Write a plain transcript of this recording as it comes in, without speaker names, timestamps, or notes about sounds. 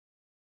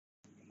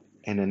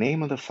In the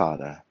name of the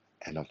Father,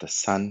 and of the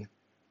Son,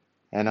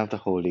 and of the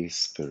Holy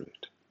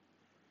Spirit.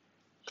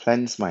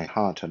 Cleanse my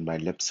heart and my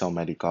lips,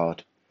 Almighty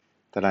God,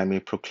 that I may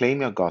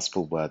proclaim your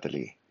gospel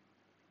worthily.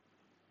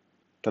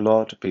 The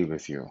Lord be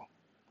with you.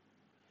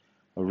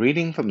 A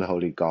reading from the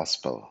Holy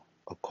Gospel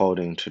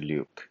according to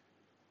Luke.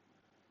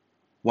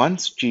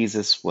 Once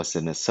Jesus was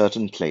in a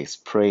certain place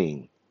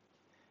praying,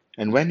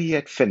 and when he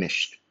had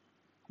finished,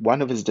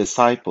 one of his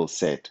disciples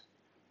said,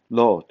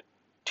 Lord,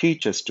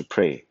 teach us to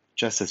pray,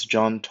 just as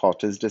John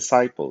taught his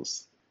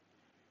disciples.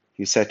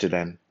 He said to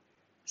them,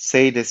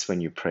 Say this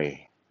when you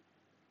pray.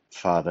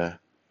 Father,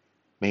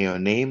 may your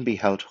name be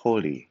held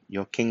holy,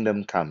 your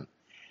kingdom come.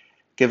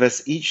 Give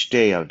us each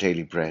day our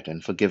daily bread,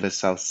 and forgive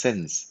us our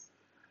sins,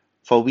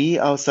 for we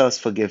ourselves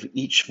forgive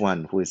each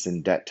one who is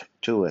in debt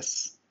to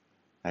us.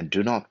 And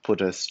do not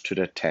put us to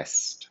the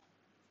test.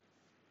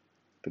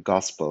 The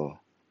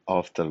Gospel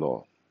of the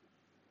Lord.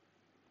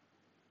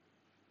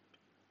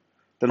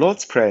 The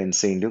Lord's Prayer in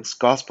St. Luke's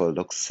Gospel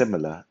looks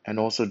similar and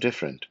also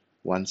different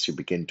once you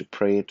begin to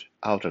pray it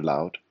out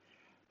aloud,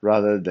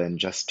 rather than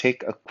just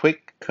take a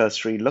quick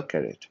cursory look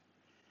at it.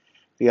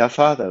 The Our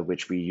Father,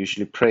 which we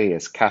usually pray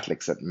as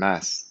Catholics at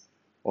Mass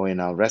or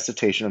in our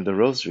recitation of the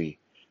Rosary,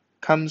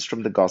 comes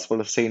from the Gospel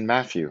of St.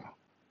 Matthew.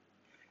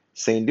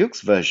 St.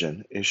 Luke's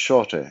version is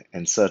shorter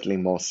and certainly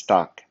more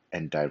stark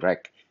and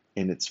direct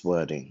in its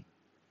wording.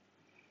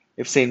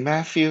 If St.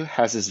 Matthew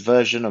has his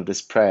version of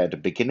this prayer at the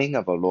beginning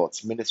of our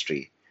Lord's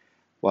ministry,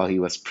 while he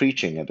was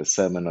preaching at the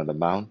Sermon on the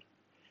Mount,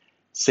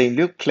 St.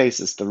 Luke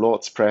places the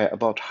Lord's Prayer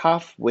about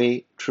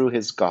halfway through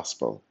his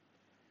Gospel.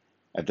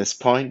 At this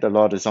point, the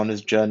Lord is on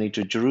his journey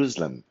to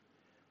Jerusalem,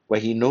 where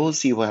he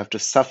knows he will have to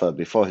suffer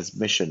before his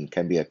mission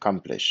can be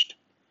accomplished.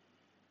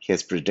 He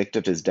has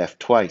predicted his death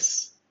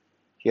twice.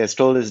 He has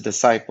told his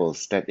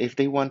disciples that if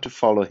they want to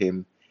follow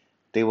him,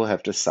 they will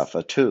have to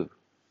suffer too.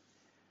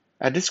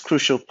 At this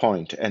crucial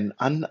point, an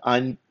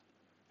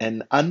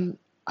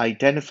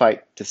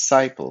unidentified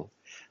disciple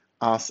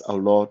asks our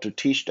Lord to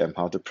teach them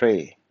how to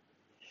pray.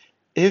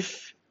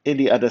 If in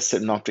the other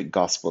synoptic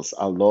Gospels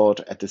our Lord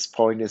at this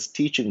point is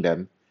teaching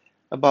them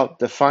about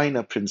the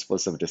finer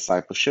principles of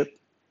discipleship,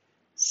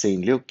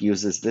 St. Luke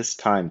uses this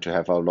time to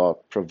have our Lord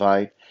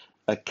provide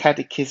a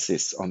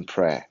catechesis on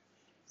prayer,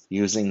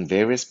 using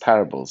various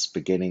parables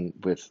beginning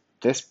with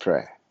this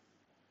prayer.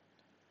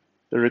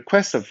 The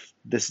request of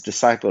this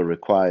disciple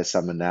requires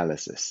some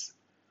analysis.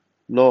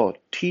 Lord,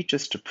 teach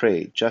us to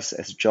pray just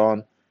as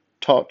John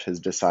taught his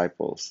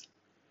disciples.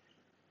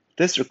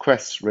 This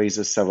request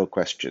raises several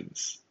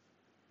questions.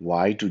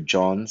 Why do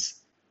John's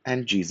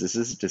and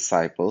Jesus'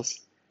 disciples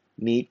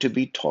need to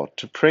be taught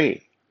to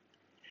pray?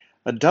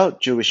 Adult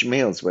Jewish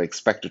males were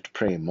expected to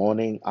pray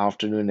morning,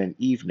 afternoon, and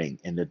evening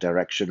in the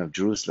direction of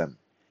Jerusalem,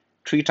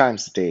 3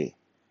 times a day,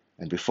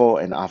 and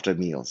before and after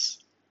meals.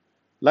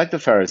 Like the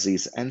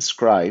Pharisees and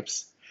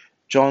scribes,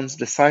 John's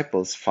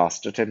disciples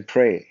fasted and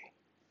prayed.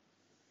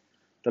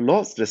 The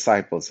Lord's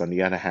disciples, on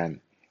the other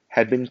hand,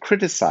 had been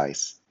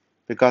criticized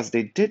because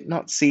they did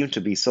not seem to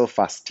be so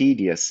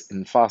fastidious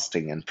in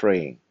fasting and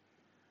praying.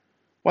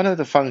 One of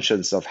the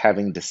functions of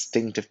having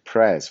distinctive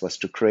prayers was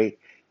to create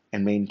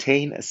and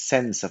maintain a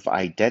sense of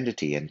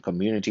identity and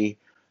community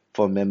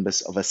for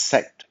members of a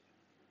sect.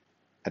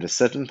 At a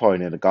certain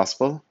point in the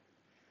Gospel,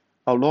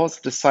 our Lord's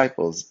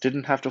disciples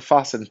didn't have to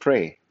fast and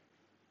pray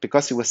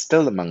because he was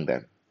still among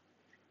them.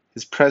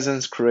 His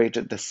presence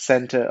created the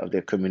center of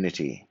their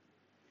community.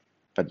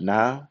 But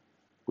now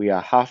we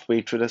are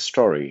halfway through the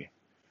story,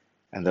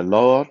 and the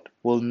Lord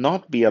will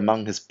not be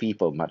among his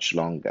people much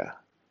longer.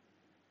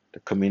 The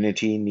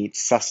community needs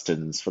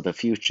sustenance for the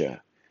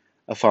future,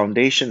 a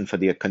foundation for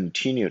their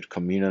continued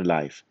communal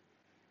life,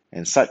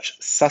 and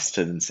such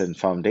sustenance and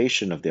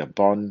foundation of their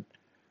bond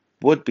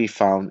would be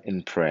found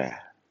in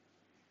prayer.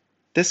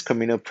 This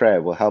communal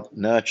prayer will help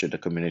nurture the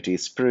community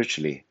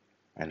spiritually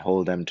and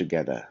hold them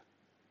together.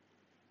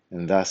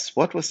 And thus,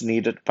 what was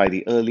needed by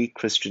the early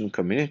Christian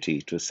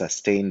community to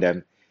sustain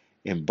them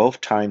in both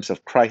times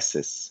of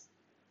crisis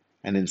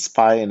and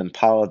inspire and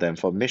empower them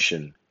for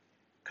mission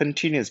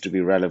continues to be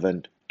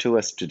relevant to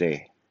us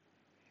today.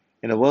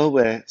 In a world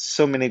where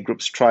so many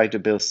groups try to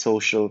build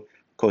social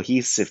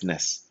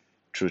cohesiveness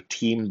through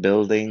team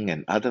building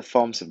and other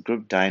forms of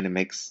group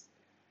dynamics,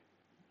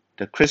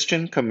 the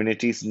Christian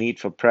community's need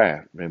for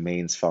prayer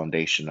remains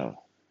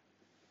foundational.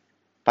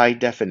 By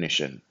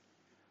definition,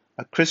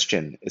 a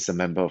Christian is a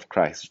member of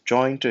Christ,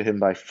 joined to him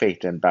by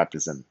faith and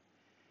baptism,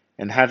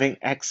 and having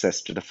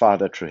access to the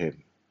Father through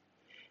him.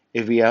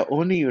 If we are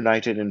only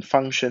united in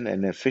function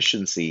and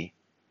efficiency,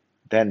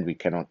 then we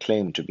cannot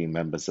claim to be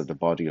members of the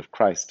body of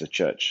Christ, the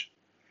Church.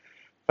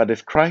 But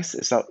if Christ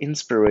is our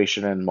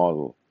inspiration and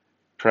model,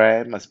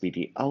 prayer must be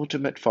the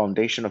ultimate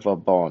foundation of our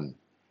bond,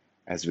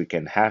 as we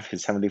can have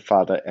his Heavenly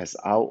Father as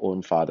our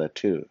own Father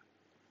too.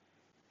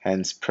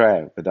 Hence,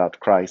 prayer without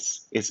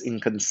Christ is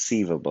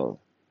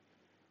inconceivable.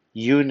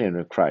 Union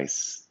with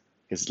Christ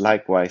is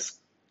likewise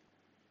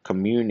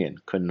communion,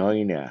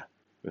 koinonia,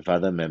 with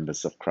other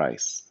members of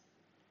Christ.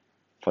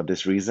 For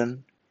this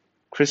reason,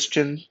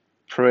 Christian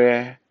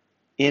prayer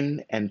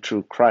in and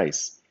through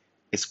Christ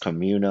is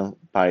communal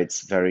by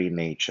its very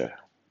nature.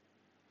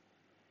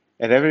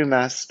 At every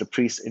Mass, the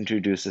priest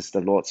introduces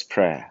the Lord's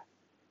Prayer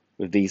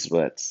with these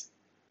words: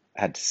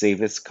 "At the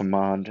Saviour's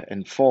command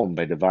and formed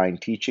by divine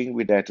teaching,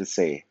 we dare to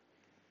say."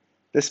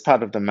 This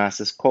part of the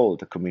Mass is called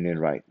the Communion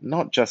Rite,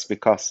 not just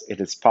because it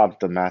is part of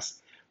the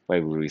Mass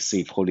where we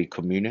receive Holy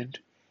Communion,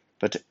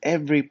 but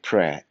every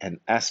prayer and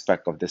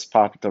aspect of this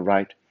part of the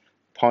rite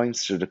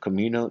points to the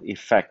communal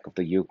effect of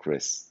the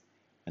Eucharist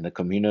and the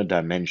communal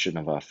dimension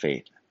of our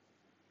faith.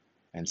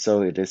 And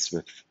so it is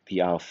with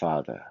the Our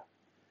Father.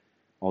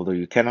 Although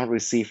you cannot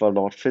receive our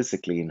Lord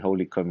physically in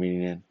Holy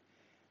Communion,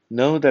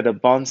 know that the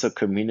bonds of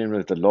communion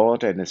with the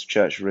Lord and His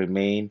Church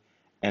remain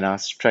and are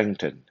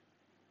strengthened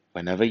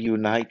whenever you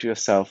unite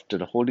yourself to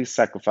the holy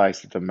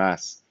sacrifice of the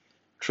Mass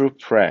through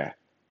prayer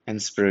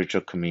and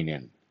spiritual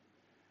communion.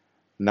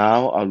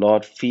 Now our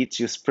Lord feeds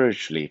you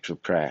spiritually through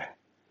prayer,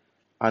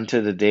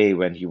 until the day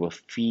when He will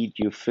feed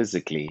you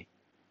physically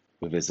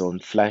with His own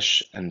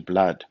flesh and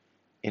blood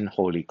in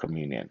Holy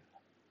Communion.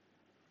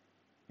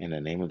 In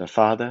the name of the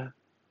Father,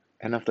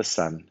 and of the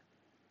Son,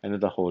 and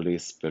of the Holy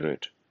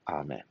Spirit.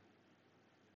 Amen.